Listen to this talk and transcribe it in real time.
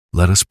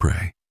Let us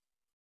pray.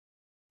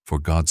 For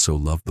God so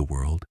loved the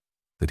world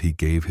that he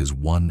gave his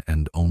one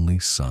and only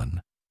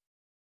Son,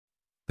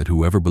 that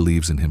whoever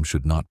believes in him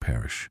should not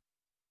perish,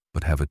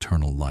 but have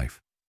eternal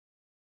life.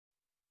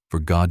 For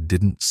God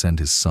didn't send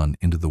his Son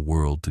into the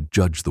world to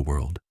judge the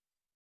world,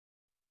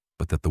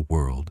 but that the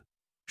world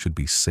should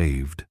be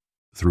saved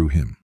through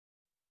him.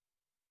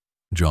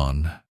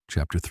 John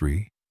chapter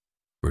 3,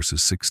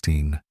 verses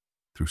 16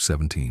 through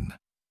 17.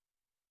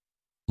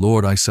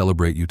 Lord, I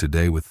celebrate you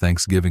today with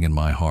thanksgiving in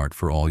my heart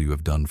for all you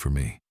have done for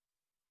me.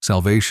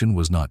 Salvation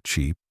was not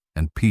cheap,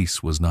 and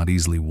peace was not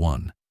easily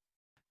won.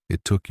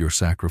 It took your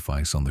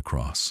sacrifice on the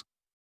cross.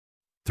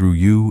 Through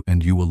you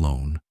and you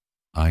alone,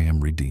 I am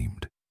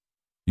redeemed.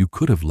 You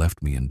could have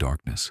left me in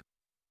darkness,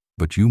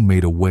 but you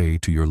made a way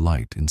to your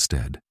light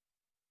instead.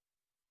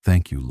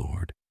 Thank you,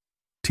 Lord.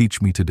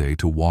 Teach me today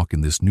to walk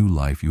in this new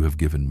life you have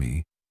given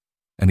me,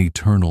 an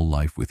eternal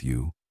life with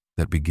you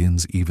that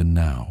begins even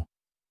now.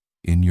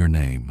 In your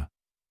name,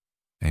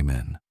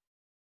 amen.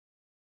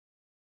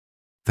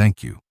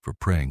 Thank you for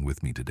praying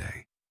with me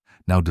today.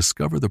 Now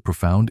discover the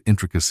profound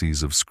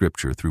intricacies of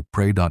Scripture through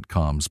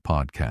Pray.com's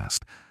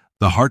podcast,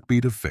 The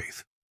Heartbeat of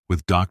Faith,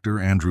 with Dr.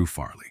 Andrew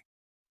Farley.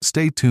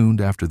 Stay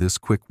tuned after this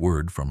quick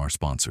word from our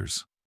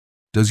sponsors.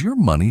 Does your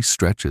money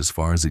stretch as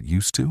far as it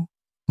used to?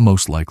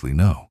 Most likely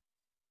no.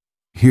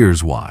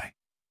 Here's why.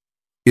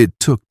 It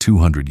took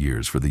 200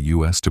 years for the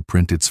U.S. to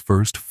print its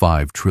first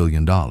 $5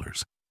 trillion.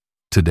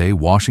 Today,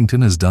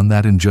 Washington has done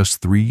that in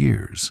just 3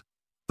 years.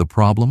 The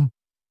problem?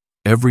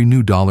 Every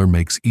new dollar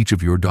makes each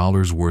of your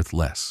dollars worth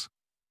less.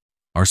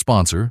 Our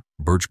sponsor,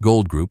 Birch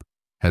Gold Group,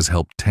 has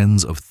helped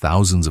tens of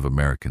thousands of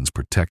Americans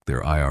protect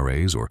their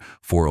IRAs or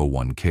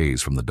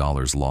 401ks from the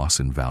dollar's loss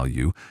in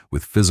value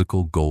with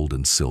physical gold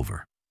and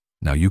silver.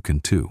 Now you can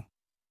too.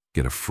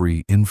 Get a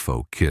free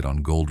info kit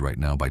on gold right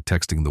now by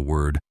texting the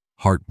word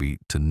heartbeat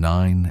to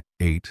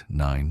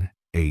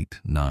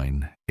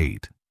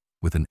 989898.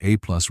 With an A+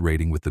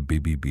 rating with the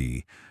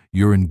BBB,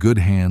 you're in good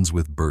hands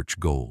with Birch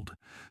Gold.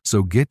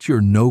 So get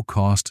your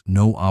no-cost,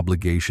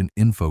 no-obligation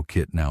info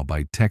kit now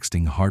by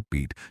texting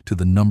heartbeat to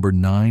the number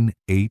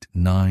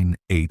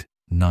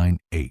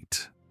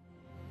 989898.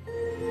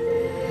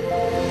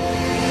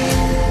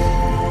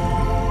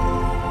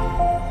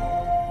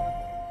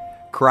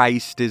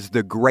 Christ is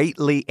the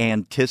greatly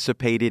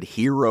anticipated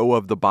hero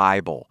of the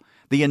Bible.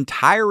 The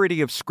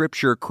entirety of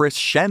Scripture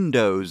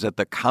crescendos at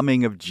the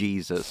coming of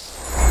Jesus.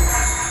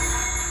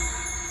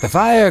 The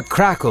fire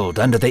crackled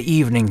under the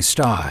evening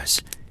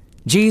stars.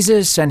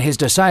 Jesus and his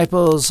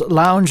disciples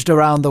lounged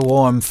around the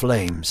warm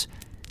flames.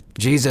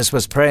 Jesus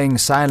was praying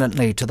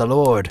silently to the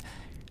Lord.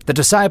 The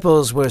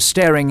disciples were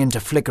staring into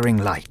flickering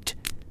light.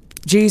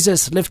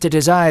 Jesus lifted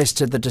his eyes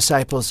to the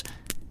disciples.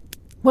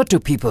 "What do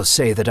people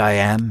say that I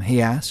am?"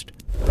 he asked.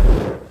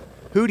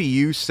 Who do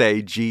you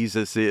say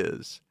Jesus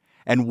is?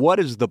 And what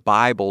does the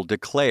Bible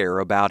declare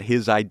about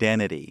his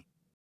identity?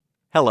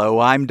 Hello,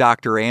 I'm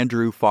Dr.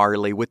 Andrew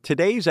Farley with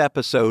today's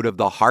episode of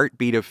the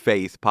Heartbeat of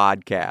Faith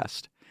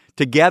podcast.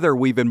 Together,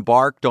 we've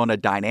embarked on a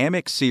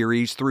dynamic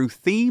series through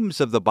themes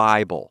of the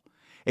Bible,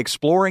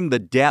 exploring the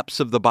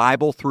depths of the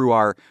Bible through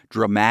our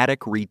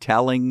dramatic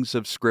retellings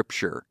of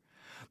Scripture.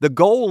 The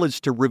goal is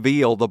to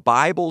reveal the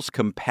Bible's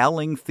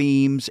compelling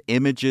themes,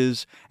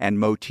 images, and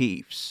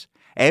motifs.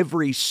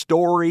 Every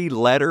story,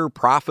 letter,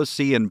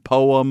 prophecy, and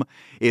poem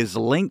is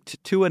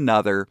linked to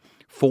another,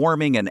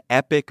 forming an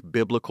epic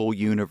biblical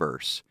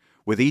universe.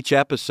 With each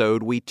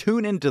episode, we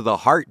tune into the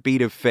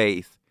heartbeat of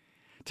faith.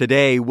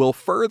 Today, we'll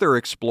further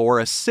explore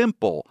a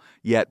simple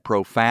yet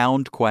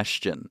profound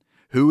question: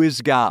 who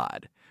is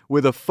God?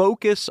 With a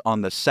focus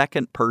on the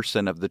second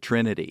person of the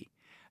Trinity,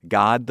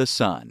 God the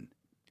Son.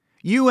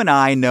 You and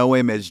I know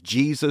him as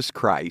Jesus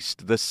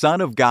Christ, the Son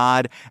of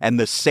God and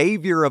the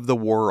Savior of the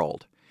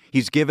world.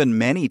 He's given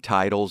many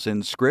titles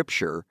in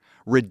Scripture: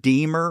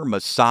 Redeemer,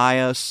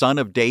 Messiah, Son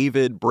of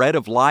David, Bread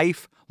of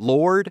Life,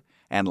 Lord,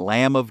 and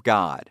Lamb of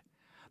God.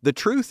 The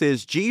truth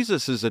is,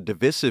 Jesus is a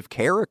divisive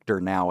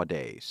character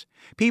nowadays.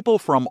 People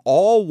from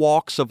all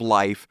walks of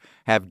life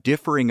have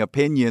differing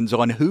opinions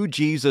on who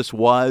Jesus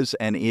was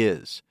and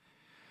is.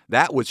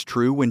 That was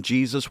true when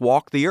Jesus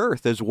walked the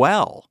earth as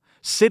well.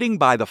 Sitting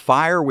by the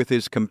fire with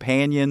his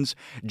companions,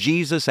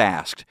 Jesus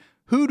asked,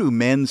 "Who do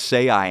men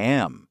say I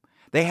am?"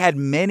 They had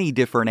many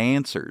different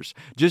answers,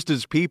 just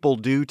as people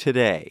do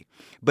today.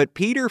 But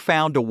Peter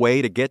found a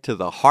way to get to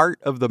the heart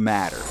of the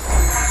matter.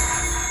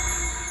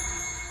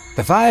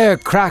 The fire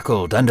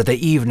crackled under the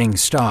evening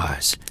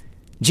stars.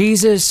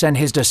 Jesus and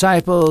his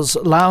disciples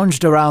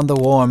lounged around the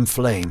warm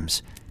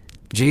flames.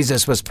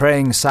 Jesus was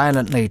praying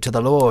silently to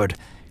the Lord.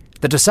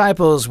 The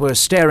disciples were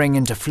staring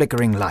into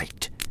flickering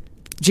light.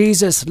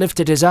 Jesus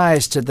lifted his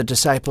eyes to the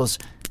disciples.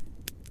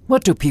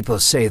 "What do people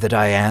say that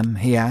I am?"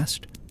 he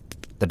asked.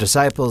 The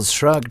disciples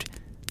shrugged.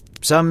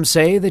 "Some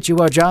say that you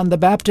are John the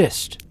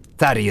Baptist,"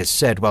 Thaddeus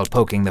said while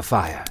poking the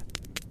fire.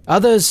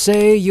 "Others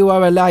say you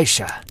are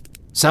Elisha.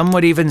 Some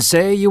would even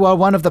say you are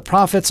one of the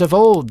prophets of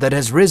old that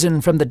has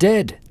risen from the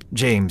dead,"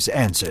 James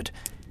answered.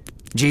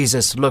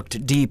 Jesus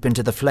looked deep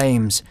into the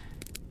flames.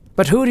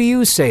 "But who do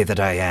you say that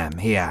I am?"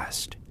 he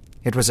asked.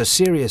 It was a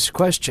serious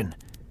question,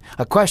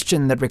 a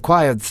question that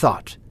required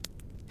thought.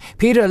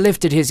 Peter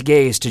lifted his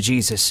gaze to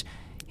Jesus.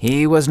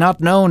 He was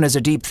not known as a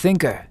deep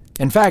thinker.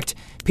 In fact,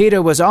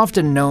 Peter was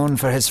often known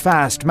for his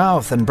fast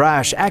mouth and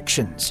brash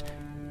actions.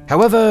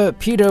 However,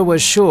 Peter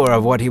was sure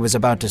of what he was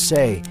about to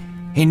say.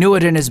 He knew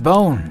it in his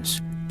bones.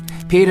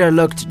 Peter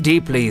looked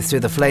deeply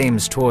through the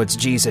flames towards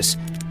Jesus.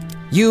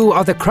 "You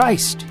are the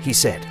Christ," he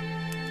said,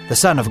 "the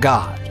Son of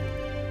God."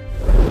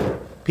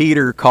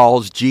 Peter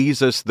calls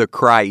Jesus the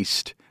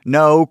Christ.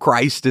 No,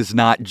 Christ is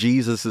not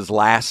Jesus'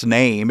 last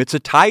name. It's a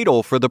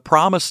title for the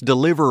promised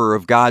deliverer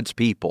of God's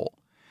people,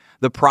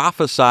 the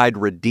prophesied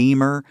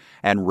Redeemer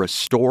and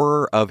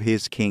Restorer of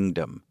His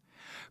kingdom.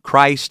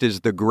 Christ is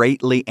the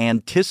greatly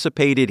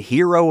anticipated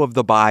hero of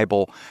the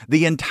Bible.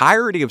 The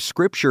entirety of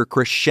Scripture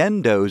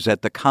crescendos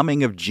at the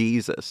coming of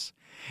Jesus.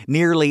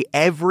 Nearly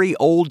every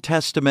Old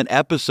Testament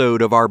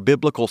episode of our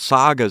biblical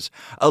sagas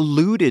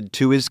alluded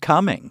to His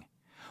coming.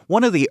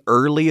 One of the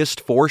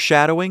earliest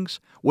foreshadowings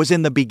was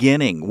in the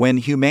beginning, when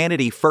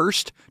humanity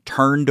first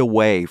turned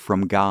away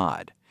from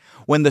God.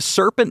 When the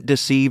serpent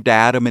deceived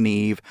Adam and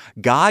Eve,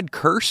 God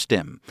cursed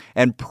him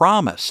and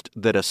promised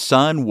that a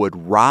son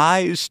would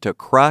rise to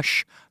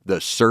crush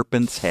the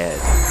serpent's head.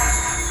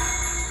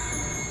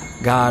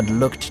 God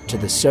looked to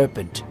the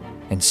serpent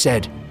and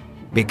said,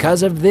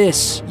 "Because of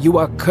this, you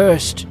are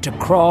cursed to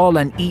crawl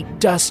and eat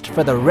dust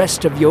for the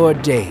rest of your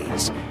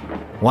days.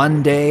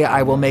 One day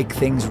I will make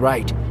things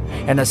right,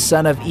 and a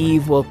son of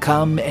Eve will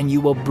come, and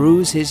you will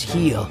bruise his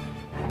heel,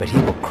 but he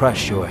will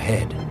crush your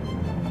head."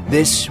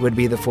 This would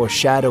be the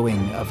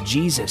foreshadowing of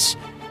Jesus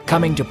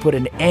coming to put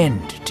an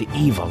end to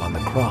evil on the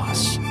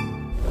cross.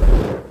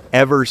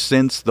 Ever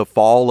since the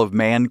fall of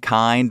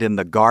mankind in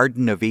the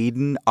Garden of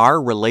Eden,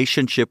 our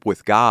relationship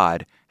with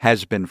God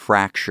has been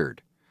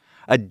fractured.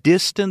 A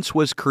distance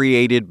was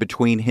created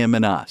between Him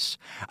and us,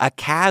 a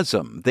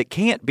chasm that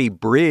can't be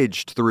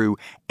bridged through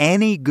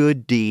any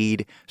good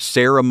deed,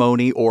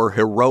 ceremony, or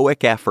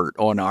heroic effort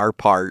on our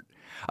part.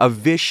 A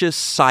vicious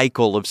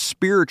cycle of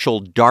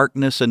spiritual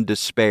darkness and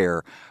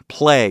despair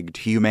plagued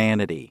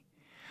humanity.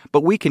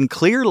 But we can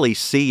clearly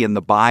see in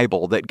the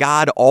Bible that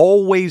God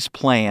always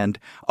planned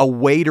a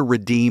way to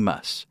redeem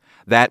us.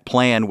 That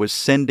plan was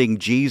sending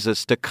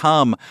Jesus to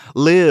come,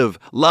 live,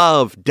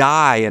 love,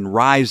 die, and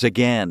rise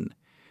again.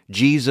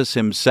 Jesus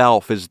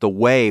Himself is the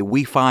way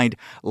we find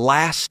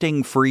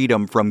lasting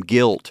freedom from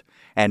guilt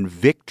and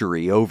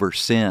victory over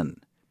sin.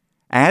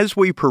 As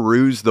we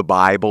peruse the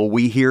Bible,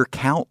 we hear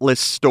countless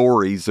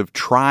stories of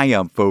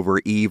triumph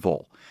over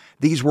evil.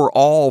 These were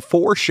all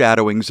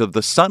foreshadowings of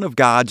the Son of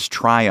God's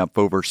triumph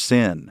over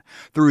sin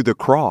through the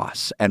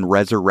cross and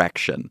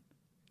resurrection.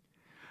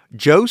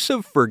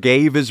 Joseph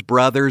forgave his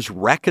brothers,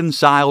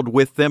 reconciled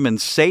with them,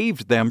 and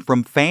saved them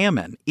from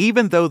famine,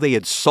 even though they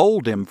had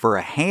sold him for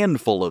a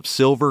handful of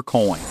silver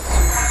coins.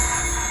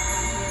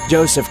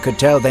 Joseph could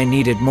tell they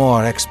needed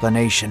more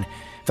explanation.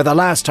 For the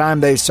last time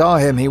they saw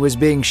him, he was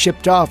being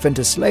shipped off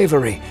into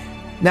slavery.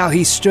 Now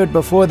he stood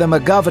before them a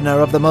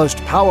governor of the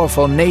most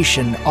powerful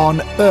nation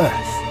on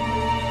earth.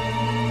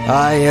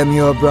 "I am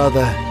your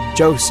brother,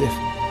 Joseph,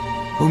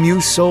 whom you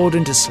sold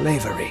into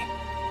slavery.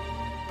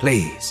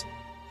 Please,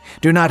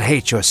 do not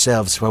hate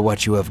yourselves for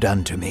what you have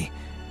done to me.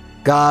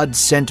 God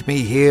sent me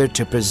here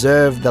to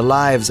preserve the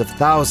lives of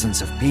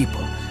thousands of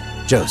people,"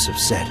 Joseph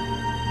said.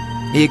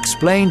 He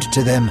explained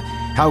to them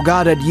how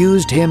God had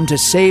used him to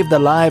save the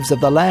lives of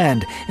the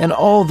land and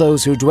all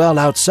those who dwell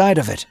outside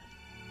of it.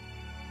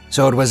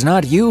 "So it was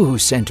not you who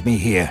sent me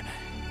here,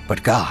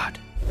 but God."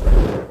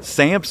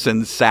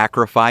 Samson's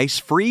sacrifice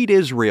freed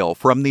Israel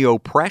from the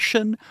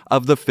oppression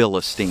of the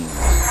Philistines.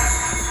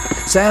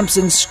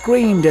 Samson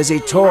screamed as he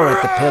tore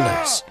at the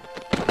pillars.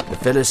 The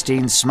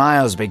Philistines'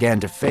 smiles began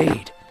to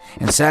fade,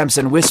 and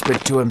Samson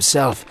whispered to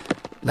himself,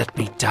 "Let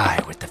me die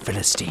with the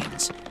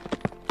Philistines."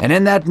 And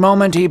in that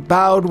moment he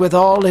bowed with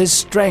all his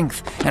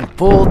strength and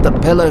pulled the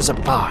pillars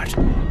apart.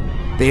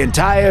 The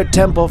entire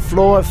temple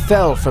floor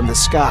fell from the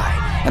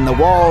sky, and the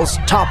walls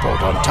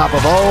toppled on top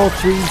of all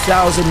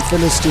 3,000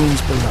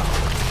 Philistines below.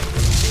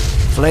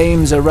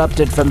 Flames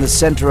erupted from the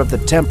center of the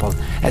temple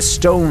as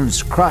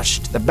stones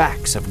crushed the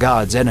backs of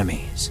God's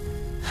enemies.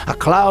 A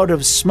cloud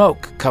of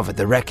smoke covered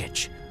the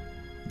wreckage.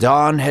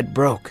 Dawn had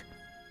broke,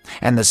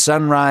 and the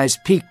sunrise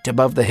peaked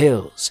above the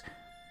hills.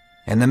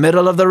 In the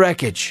middle of the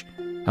wreckage,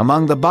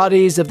 among the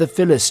bodies of the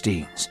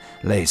Philistines,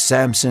 lay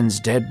Samson's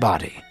dead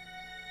body.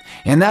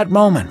 In that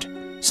moment,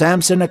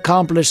 Samson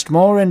accomplished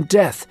more in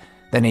death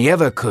than he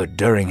ever could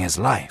during his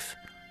life.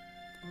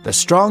 The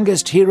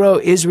strongest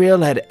hero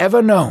Israel had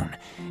ever known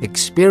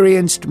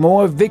experienced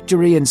more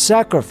victory and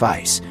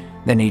sacrifice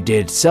than he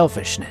did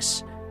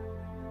selfishness.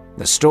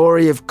 The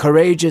story of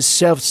courageous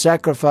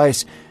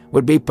self-sacrifice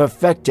would be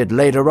perfected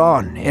later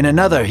on in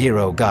another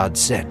hero God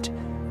sent.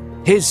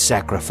 His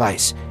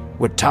sacrifice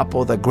would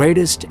topple the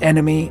greatest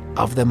enemy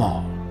of them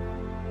all.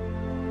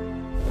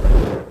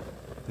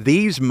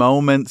 These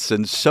moments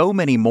and so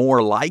many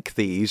more like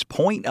these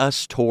point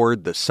us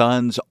toward the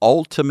Son's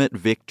ultimate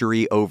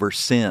victory over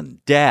sin,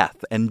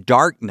 death, and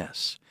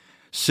darkness.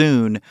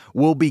 Soon,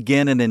 we'll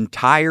begin an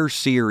entire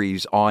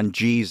series on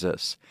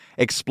Jesus,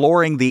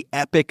 exploring the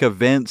epic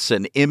events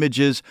and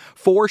images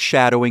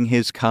foreshadowing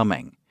His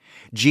coming.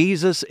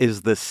 Jesus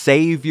is the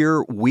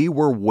Savior we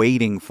were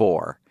waiting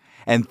for,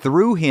 and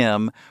through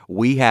Him,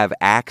 we have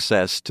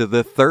access to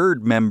the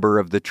third member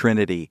of the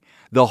Trinity,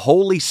 the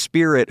Holy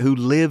Spirit who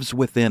lives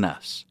within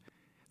us.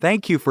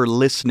 Thank you for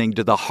listening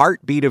to the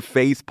Heartbeat of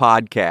Faith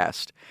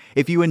podcast.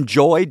 If you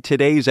enjoyed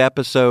today's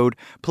episode,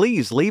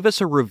 please leave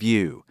us a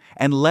review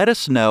and let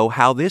us know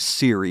how this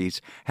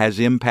series has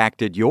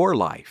impacted your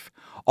life.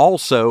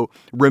 Also,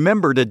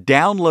 remember to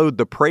download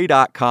the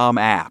Pray.com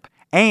app.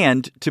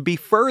 And to be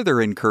further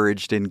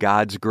encouraged in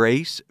God's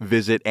grace,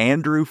 visit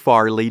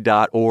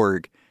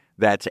andrewfarley.org.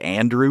 That's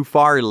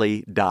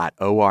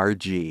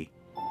andrewfarley.org.